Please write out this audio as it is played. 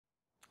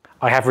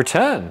I have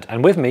returned,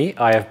 and with me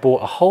I have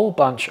bought a whole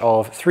bunch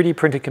of 3D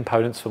printed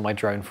components for my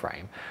drone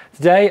frame.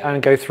 Today I'm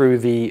going to go through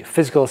the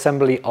physical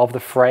assembly of the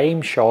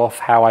frame, show off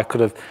how I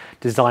could have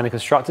designed and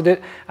constructed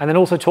it, and then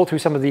also talk through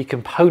some of the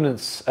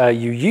components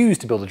you use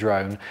to build a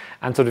drone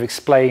and sort of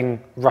explain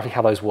roughly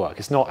how those work.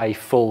 It's not a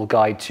full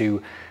guide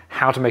to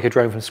how to make a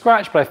drone from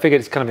scratch, but I figured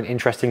it's kind of an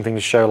interesting thing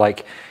to show,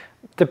 like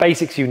the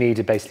basics you need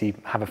to basically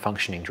have a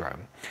functioning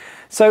drone.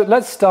 So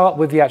let's start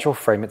with the actual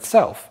frame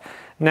itself.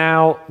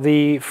 Now,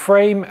 the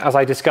frame, as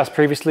I discussed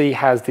previously,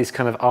 has this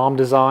kind of arm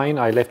design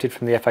I lifted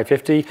from the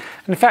FA50,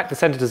 and in fact the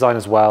center design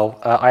as well.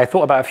 I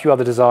thought about a few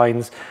other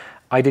designs.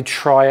 I did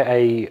try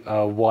a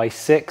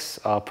Y6,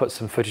 I'll put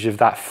some footage of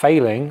that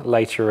failing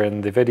later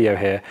in the video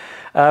here.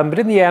 But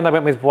in the end I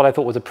went with what I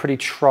thought was a pretty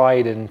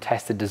tried and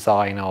tested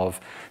design of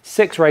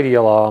 6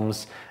 radial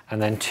arms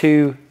and then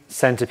 2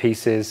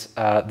 centerpieces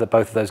that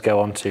both of those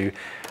go onto.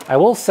 I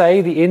will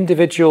say the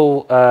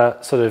individual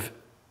sort of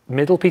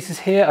middle pieces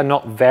here are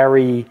not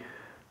very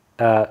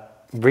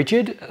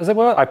rigid, as it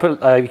were. I put,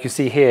 you can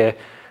see here,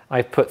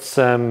 I've put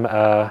some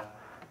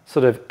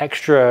sort of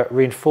extra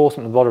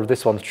reinforcement at the bottom of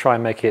this one to try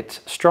and make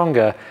it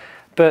stronger,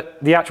 but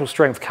the actual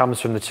strength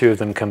comes from the two of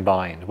them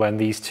combined. When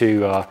these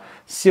two are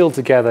sealed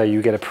together,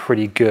 you get a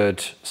pretty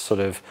good sort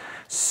of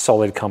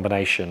solid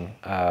combination,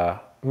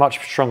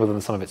 much stronger than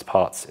the sum of its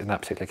parts in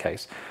that particular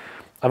case.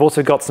 I've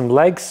also got some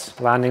legs,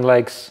 landing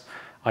legs,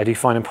 I do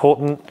find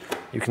important.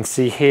 You can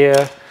see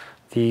here,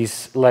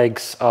 these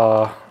legs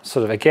are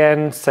sort of,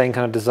 again, same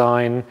kind of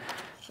design,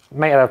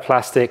 made out of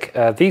plastic.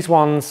 These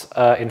ones,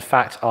 in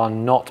fact, are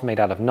not made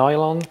out of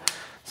nylon.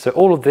 So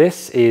all of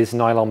this is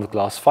nylon with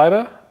glass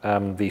fiber,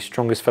 the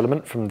strongest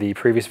filament from the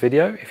previous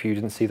video, if you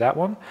didn't see that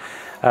one.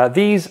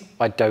 These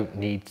I don't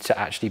need to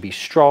actually be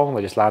strong,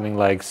 they're just landing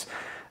legs.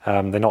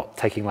 They're not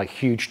taking like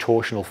huge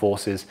torsional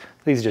forces.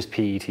 These are just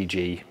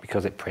PETG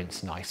because it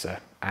prints nicer,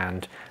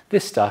 and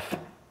this stuff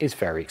is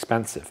very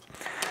expensive.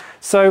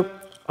 So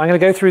I'm going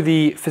to go through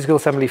the physical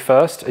assembly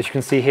first. As you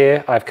can see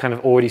here, I've kind of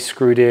already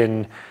screwed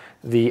in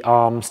the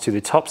arms to the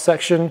top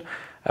section.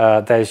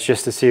 There's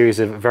just a series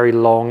of very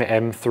long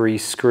M3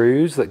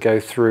 screws that go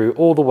through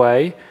all the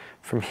way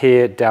from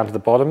here down to the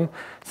bottom.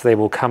 So they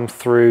will come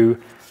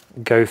through,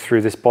 go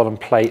through this bottom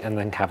plate and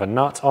then have a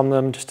nut on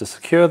them just to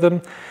secure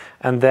them.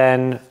 And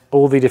then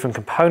all the different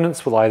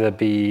components will either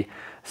be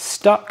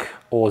stuck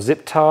or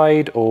zip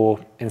tied, or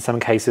in some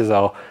cases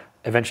I'll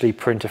eventually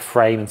print a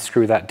frame and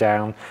screw that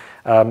down.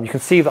 You can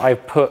see that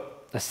I've put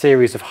a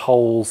series of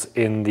holes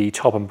in the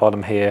top and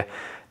bottom here,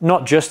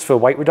 not just for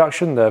weight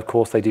reduction, though of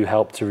course they do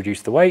help to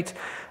reduce the weight.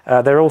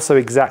 They're also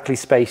exactly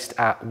spaced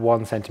at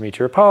 1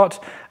 centimeter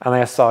apart, and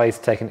they are sized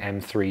to take an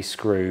M3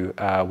 screw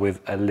with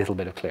a little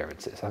bit of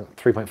clearance. It's a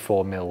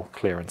 3.4 mil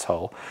clearance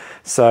hole.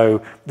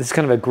 So this is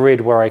kind of a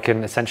grid where I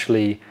can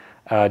essentially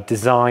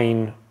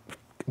design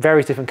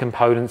various different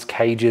components,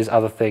 cages,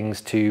 other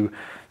things to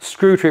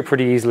screw to it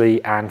pretty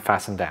easily and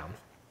fasten down.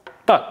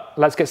 But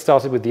let's get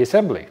started with the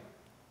assembly.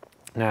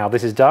 Now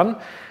this is done.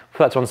 Put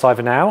that to one side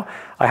for now.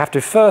 I have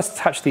to first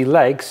attach the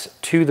legs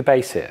to the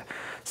base here.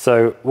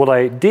 So what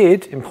I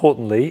did,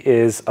 importantly,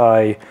 is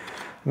I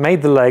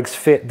made the legs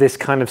fit this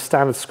kind of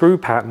standard screw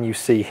pattern you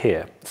see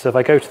here. So if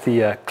I go to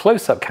the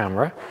close-up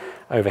camera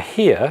over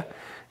here,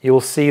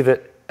 you'll see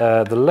that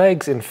the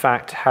legs in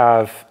fact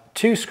have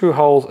 2 screw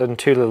holes and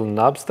 2 little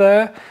nubs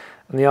there.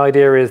 And the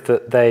idea is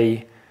that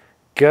they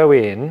go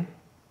in,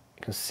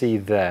 you can see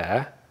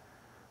there,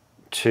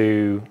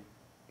 to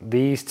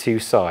these 2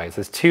 sides.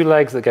 There's 2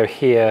 legs that go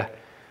here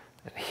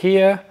and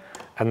here,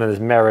 and then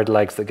there's mirrored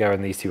legs that go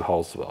in these 2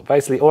 holes as well.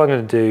 Basically, all I'm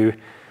going to do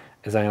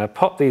is I'm going to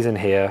pop these in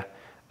here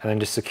and then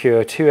just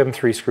secure 2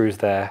 M3 screws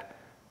there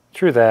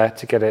through there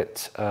to get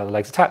it the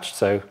legs attached.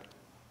 So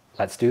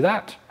let's do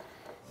that.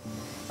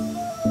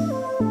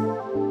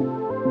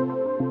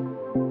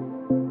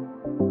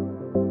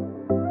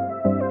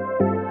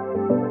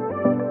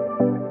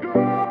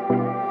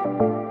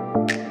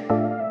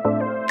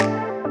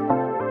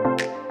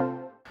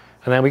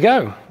 And there we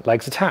go,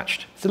 legs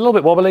attached. It's a little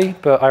bit wobbly,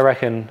 but I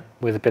reckon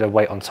with a bit of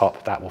weight on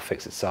top, that will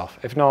fix itself.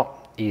 If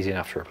not, easy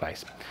enough to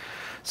replace.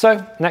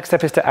 So next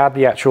step is to add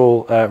the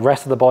actual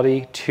rest of the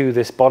body to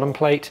this bottom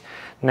plate.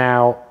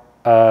 Now,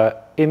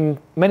 in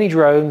many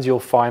drones, you'll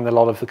find a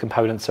lot of the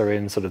components are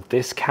in sort of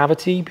this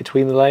cavity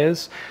between the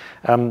layers.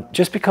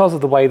 Just because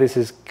of the way this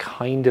is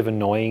kind of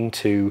annoying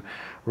to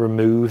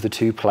remove the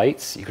 2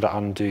 plates, you could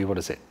undo, what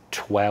is it,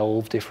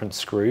 12 different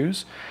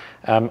screws.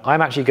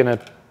 I'm actually gonna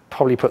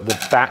probably put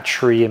the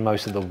battery and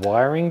most of the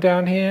wiring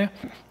down here,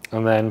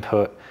 and then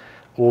put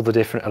all the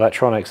different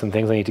electronics and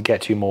things I need to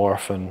get to more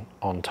often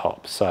on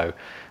top. So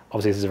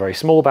obviously this is a very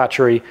small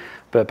battery,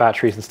 but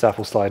batteries and stuff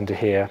will slide into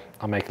here.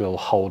 I'll make a little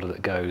holder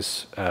that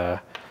goes,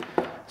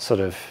 sort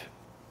of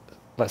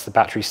lets the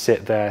battery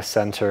sit there,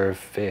 center of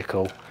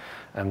vehicle,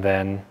 and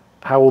then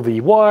how all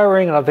the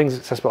wiring and other things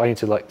accessible I need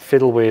to like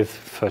fiddle with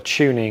for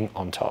tuning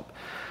on top.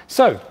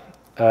 So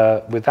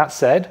with that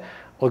said,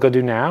 what we're going to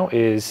do now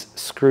is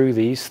screw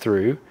these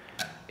through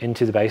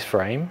into the base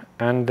frame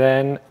and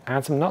then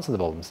add some nuts on the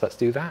bottom. So let's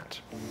do that.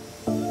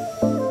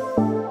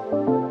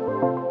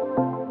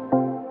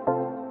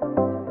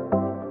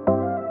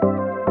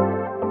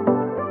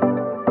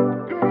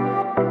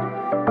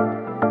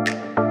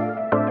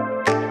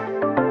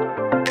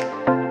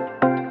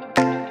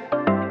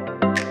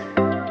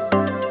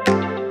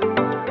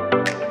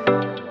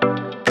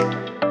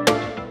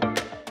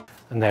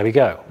 And there we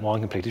go, one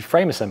completed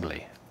frame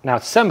assembly. Now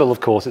to assemble, of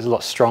course, is a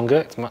lot stronger.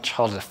 It's much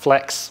harder to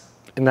flex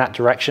in that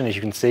direction, as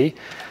you can see.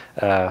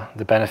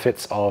 The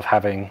benefits of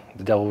having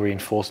the double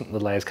reinforcement, the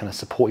layers kind of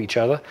support each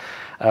other.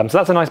 So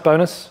that's a nice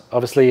bonus.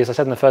 Obviously, as I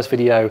said in the first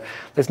video,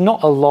 there's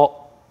not a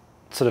lot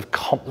sort of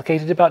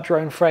complicated about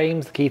drone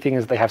frames. The key thing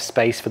is they have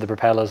space for the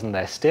propellers and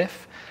they're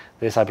stiff.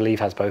 This, I believe,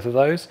 has both of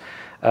those.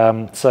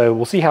 So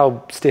we'll see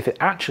how stiff it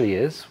actually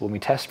is when we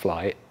test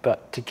fly it,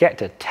 but to get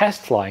to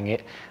test flying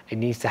it, it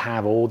needs to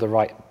have all the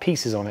right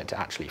pieces on it to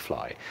actually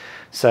fly.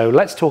 So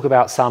let's talk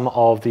about some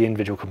of the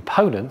individual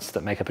components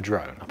that make up a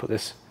drone. I'll put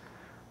this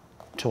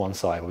to one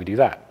side while we do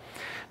that.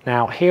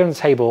 Now here on the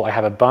table I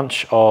have a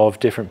bunch of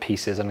different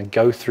pieces and I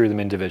go through them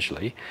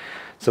individually.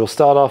 So we'll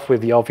start off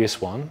with the obvious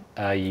one.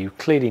 You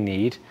clearly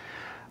need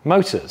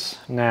motors.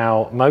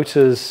 Now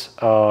motors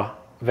are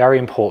very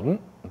important.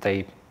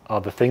 They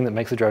are the thing that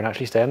makes the drone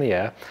actually stay in the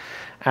air.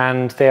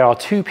 And there are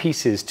two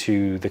pieces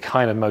to the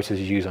kind of motors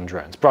you use on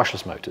drones,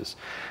 brushless motors.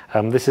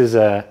 This is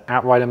an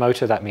outrider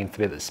motor. That means the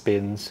bit that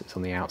spins, it's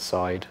on the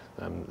outside.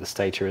 The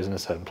stator is in a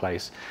certain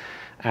place.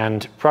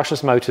 And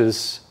brushless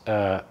motors,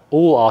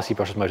 all RC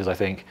brushless motors, I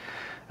think,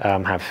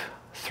 have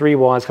 3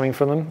 wires coming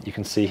from them. You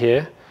can see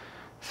here,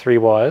 3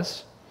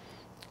 wires.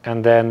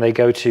 And then they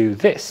go to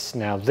this.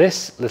 Now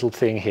this little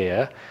thing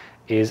here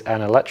is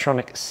an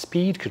electronic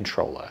speed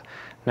controller.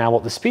 Now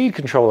what the speed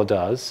controller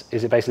does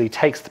is it basically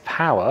takes the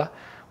power,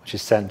 which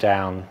is sent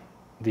down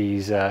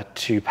these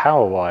 2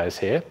 power wires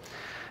here,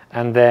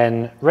 and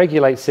then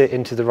regulates it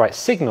into the right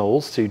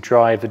signals to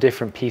drive the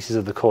different pieces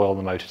of the coil on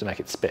the motor to make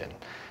it spin.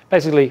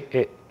 Basically,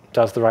 it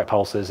does the right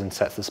pulses and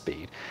sets the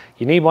speed.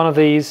 You need one of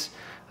these.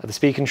 The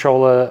speed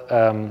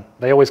controller,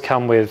 they always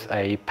come with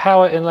a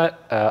power inlet.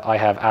 I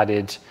have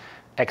added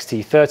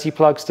XT30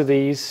 plugs to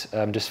these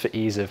just for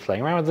ease of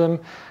playing around with them.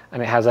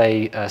 And it has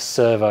a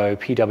servo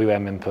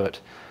PWM input,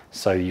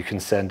 so you can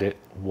send it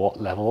what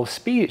level of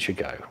speed it should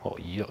go. Well,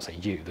 you don't say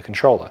you, the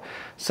controller.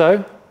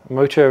 So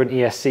motor and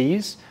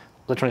ESCs,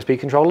 electronic speed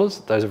controllers,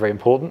 those are very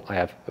important. I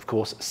have, of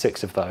course,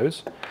 6 of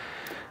those.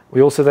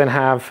 We also then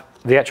have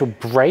the actual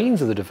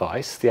brains of the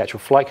device, the actual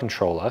flight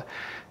controller.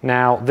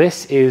 Now,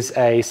 this is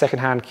a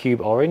secondhand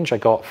Cube Orange I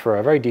got for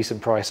a very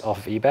decent price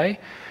off of eBay.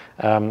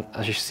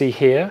 As you see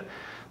here,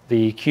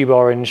 the Cube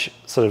Orange,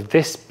 sort of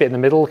this bit in the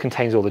middle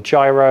contains all the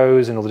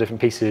gyros and all the different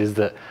pieces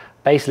that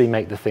basically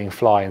make the thing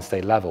fly and stay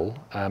level.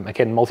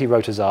 Again,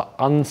 multi-rotors are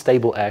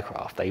unstable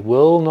aircraft. They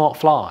will not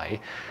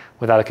fly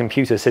without a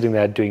computer sitting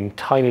there doing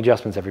tiny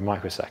adjustments every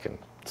microsecond.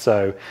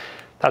 So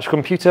that's your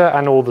computer,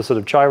 and all the sort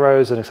of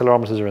gyros and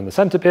accelerometers are in the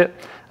center bit.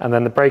 And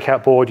then the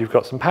breakout board, you've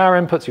got some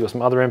power inputs, you've got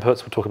some other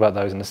inputs. We'll talk about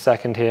those in a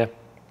second here.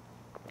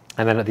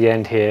 And then at the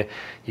end here,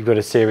 you've got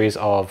a series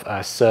of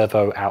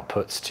servo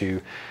outputs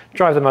to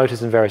drive the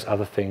motors and various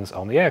other things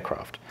on the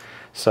aircraft.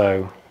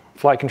 So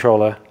flight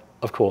controller,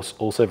 of course,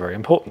 also very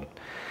important.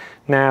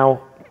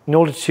 Now, in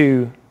order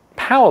to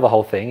power the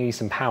whole thing, you need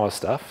some power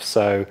stuff.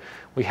 So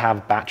we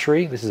have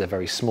battery. This is a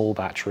very small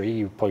battery.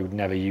 You probably would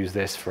never use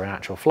this for an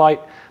actual flight,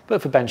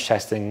 but for bench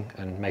testing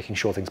and making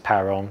sure things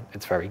power on,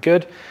 it's very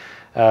good.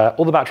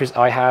 All the batteries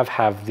I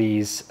have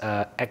these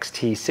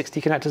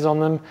XT60 connectors on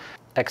them.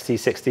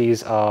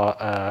 XT60s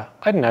are,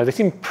 I don't know, they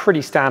seem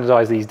pretty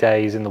standardized these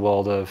days in the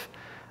world of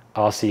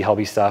RC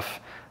hobby stuff,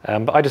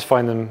 but I just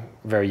find them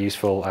very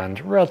useful and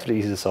relatively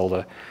easy to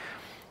solder.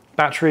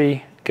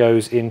 Battery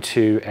goes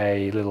into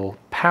a little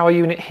power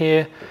unit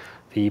here.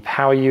 The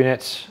power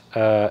unit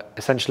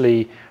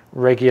essentially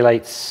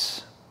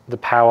regulates the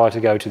power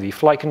to go to the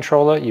flight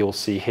controller. You'll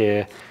see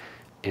here,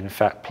 in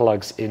fact,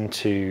 plugs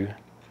into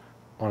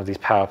one of these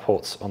power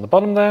ports on the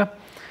bottom there.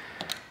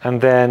 And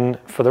then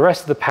for the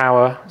rest of the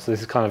power, so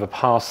this is kind of a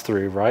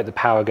pass-through, right? The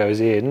power goes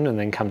in and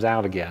then comes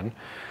out again.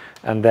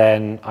 And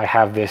then I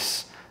have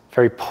this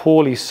very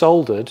poorly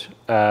soldered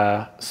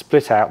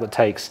split out that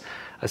takes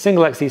a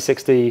single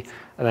XT60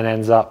 and then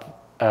ends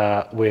up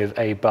with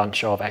a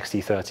bunch of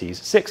XT30s,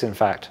 6 in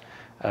fact,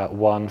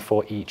 1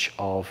 for each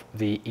of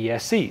the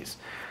ESCs.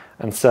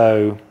 And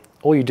so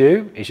all you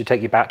do is you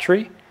take your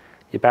battery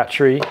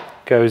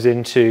goes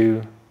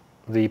into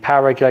the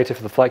power regulator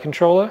for the flight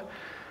controller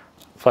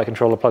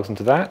plugs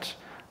into that,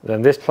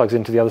 then this plugs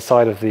into the other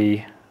side of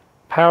the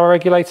power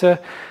regulator,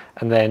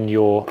 and then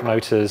your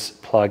motors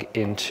plug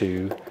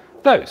into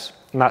those.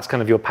 And that's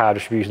kind of your power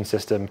distribution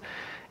system.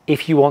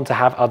 If you want to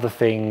have other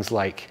things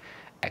like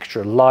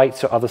extra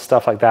lights or other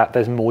stuff like that,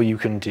 there's more you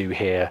can do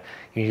here.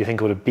 You need to think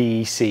about a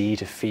BEC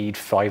to feed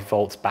 5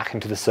 volts back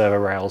into the servo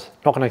rails.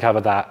 Not going to cover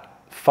that.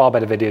 Far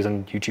better videos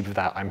on YouTube for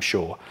that, I'm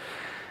sure.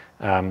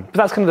 But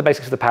that's kind of the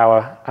basics of the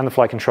power and the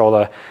flight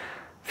controller.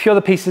 A few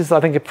other pieces that I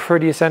think are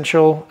pretty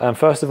essential.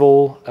 First of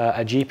all,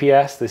 a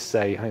GPS. This is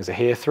I think it's a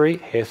HERE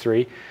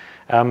 3.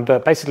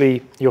 But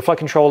basically, your flight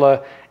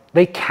controller,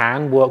 they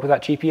can work with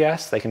that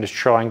GPS. They can just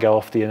try and go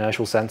off the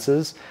inertial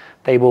sensors.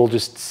 They will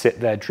just sit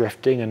there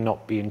drifting and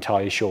not be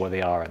entirely sure where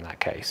they are in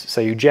that case.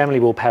 So you generally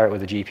will pair it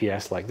with a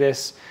GPS like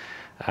this.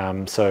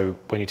 So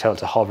when you tell it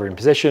to hover in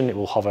position, it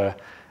will hover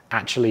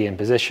actually in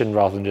position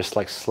rather than just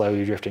like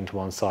slowly drifting to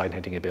one side and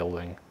hitting a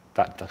building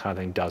that kind of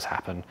thing does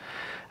happen.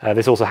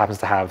 This also happens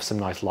to have some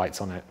nice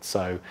lights on it.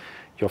 So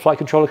your flight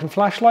controller can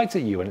flash lights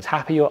at you when it's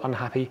happy or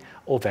unhappy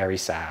or very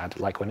sad,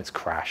 like when it's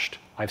crashed.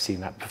 I've seen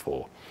that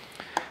before.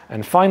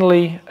 And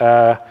finally,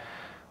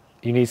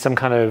 you need some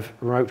kind of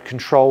remote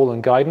control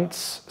and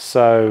guidance.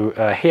 So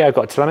here I've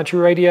got a telemetry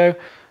radio.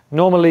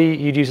 Normally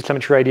you'd use a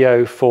telemetry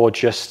radio for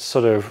just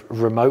sort of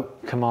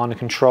remote command and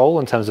control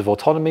in terms of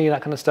autonomy and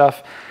that kind of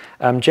stuff.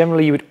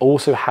 Generally you would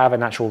also have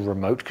an actual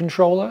remote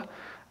controller,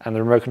 and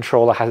the remote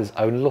controller has its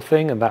own little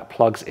thing, and that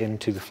plugs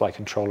into the flight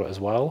controller as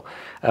well.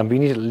 But you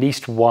need at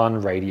least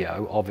one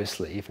radio,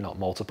 obviously, if not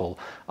multiple.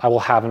 I will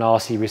have an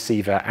RC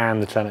receiver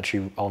and the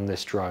telemetry on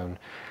this drone,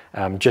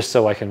 just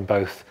so I can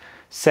both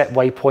set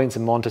waypoints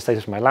and monitor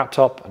status from my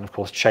laptop, and of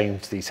course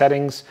change the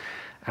settings.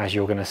 As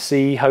you're going to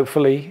see,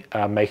 hopefully,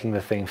 making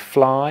the thing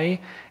fly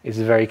is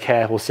a very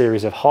careful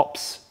series of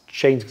hops,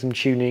 changing some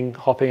tuning,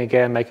 hopping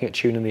again, making it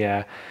tune in the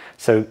air.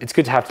 So it's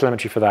good to have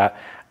telemetry for that,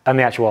 and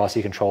the actual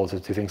RC controller to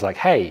do things like,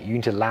 hey, you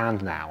need to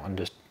land now, and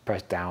just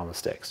press down on the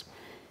sticks.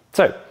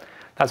 So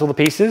that's all the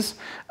pieces.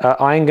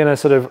 I'm going to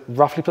sort of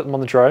roughly put them on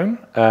the drone.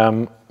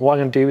 What I'm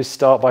going to do is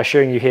start by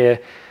showing you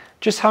here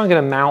just how I'm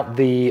going to mount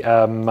the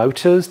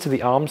motors to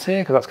the arms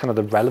here, because that's kind of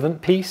the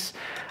relevant piece.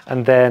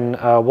 And then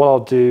what I'll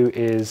do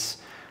is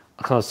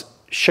I'll kind of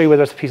show you where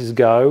those pieces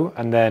go,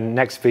 and then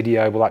next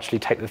video we'll actually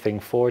take the thing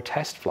for a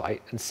test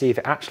flight and see if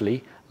it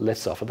actually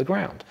lifts off of the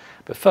ground.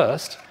 But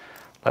first,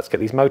 let's get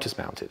these motors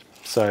mounted.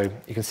 So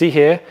you can see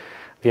here,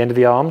 the end of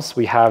the arms,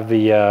 we have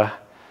the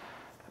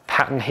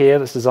pattern here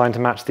that's designed to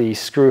match the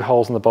screw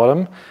holes on the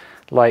bottom.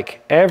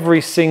 Like every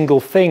single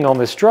thing on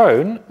this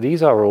drone,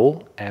 these are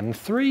all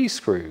M3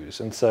 screws.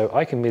 And so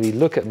I can really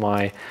look at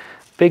my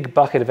big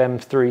bucket of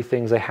M3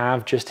 things I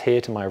have just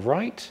here to my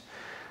right.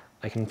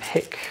 I can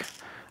pick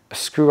a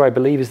screw I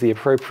believe is the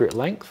appropriate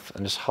length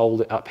and just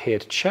hold it up here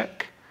to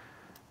check.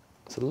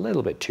 It's a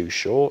little bit too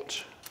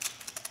short.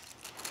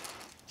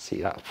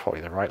 See, that's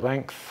probably the right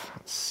length.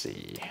 Let's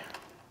see.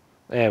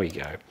 There we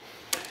go.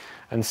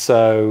 And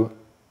so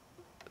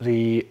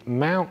the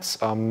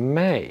mounts are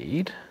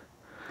made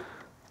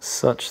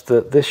such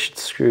that this should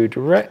screw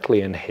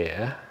directly in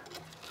here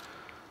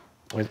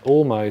with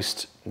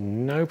almost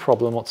no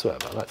problem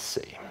whatsoever. Let's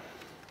see.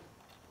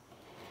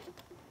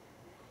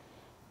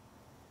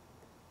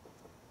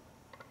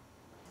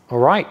 All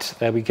right,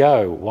 there we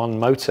go. One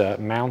motor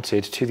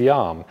mounted to the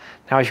arm.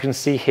 Now, as you can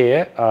see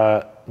here,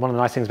 one of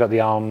the nice things about the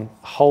arm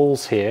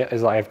holes here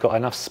is that I've got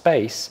enough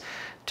space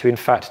to, in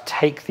fact,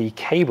 take the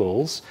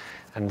cables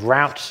and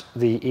route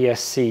the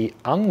ESC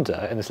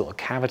under in this little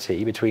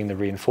cavity between the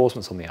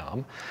reinforcements on the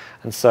arm.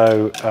 And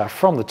so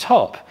from the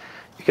top,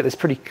 you get this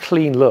pretty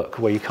clean look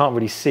where you can't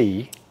really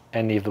see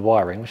any of the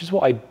wiring, which is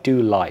what I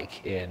do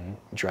like in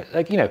drones.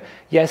 Like, you know,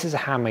 yes, it's a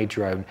handmade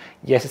drone.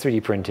 Yes, it's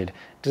 3D printed.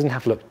 It doesn't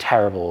have to look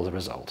terrible as a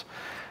result.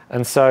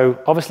 And so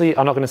obviously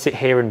I'm not going to sit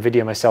here and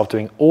video myself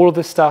doing all of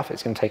this stuff.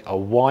 It's going to take a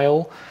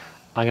while.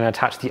 I'm going to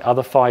attach the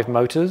other 5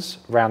 motors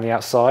around the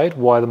outside,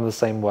 wire them the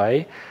same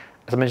way.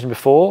 As I mentioned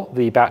before,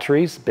 the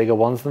batteries, bigger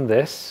ones than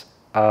this,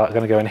 are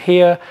going to go in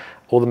here.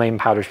 All the main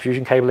power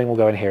distribution cabling will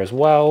go in here as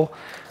well.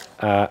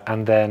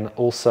 And then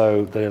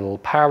also the little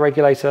power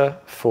regulator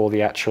for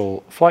the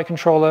actual flight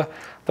controller.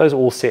 Those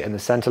all sit in the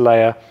center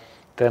layer.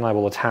 Then I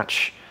will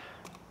attach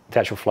the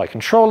actual flight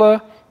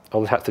controller.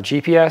 I'll attach the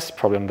GPS,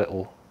 probably on a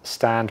little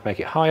stand, make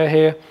it higher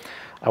here.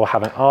 I will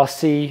have an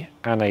RC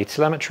and a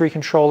telemetry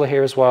controller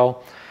here as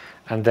well.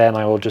 And then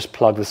I will just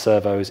plug the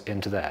servos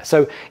into there.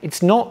 So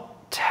it's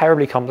not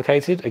terribly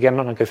complicated. Again, I'm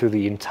not going to go through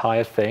the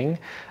entire thing.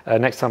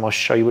 Next time I'll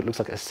show you what it looks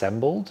like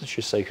assembled,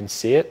 just so you can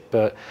see it.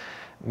 But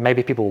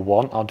maybe people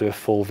want, I'll do a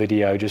full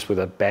video just with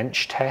a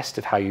bench test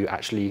of how you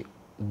actually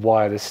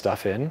wire this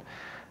stuff in.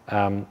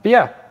 But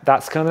yeah,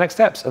 that's kind of the next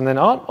steps. And then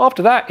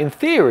after that, in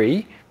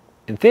theory,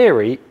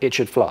 it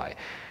should fly.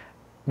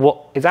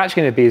 What it's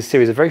actually going to be is a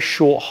series of very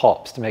short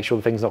hops to make sure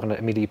the thing's not going to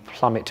immediately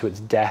plummet to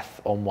its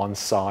death on one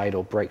side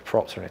or break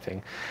props or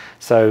anything.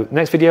 So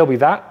next video will be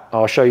that.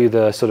 I'll show you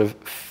the sort of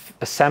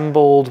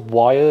assembled,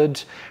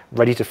 wired,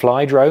 ready to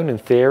fly drone in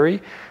theory.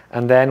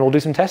 And then we'll do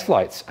some test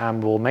flights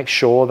and we'll make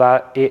sure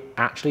that it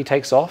actually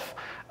takes off,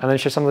 and then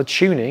show some of the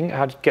tuning,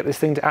 how to get this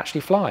thing to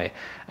actually fly.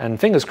 And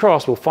fingers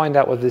crossed, we'll find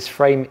out whether this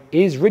frame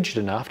is rigid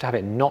enough to have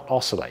it not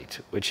oscillate,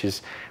 which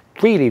is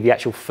really the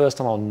actual first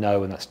time I'll know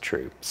when that's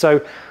true.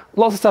 So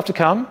lots of stuff to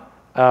come.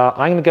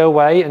 I'm going to go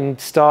away and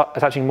start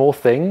attaching more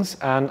things,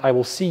 and I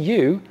will see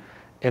you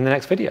in the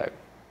next video.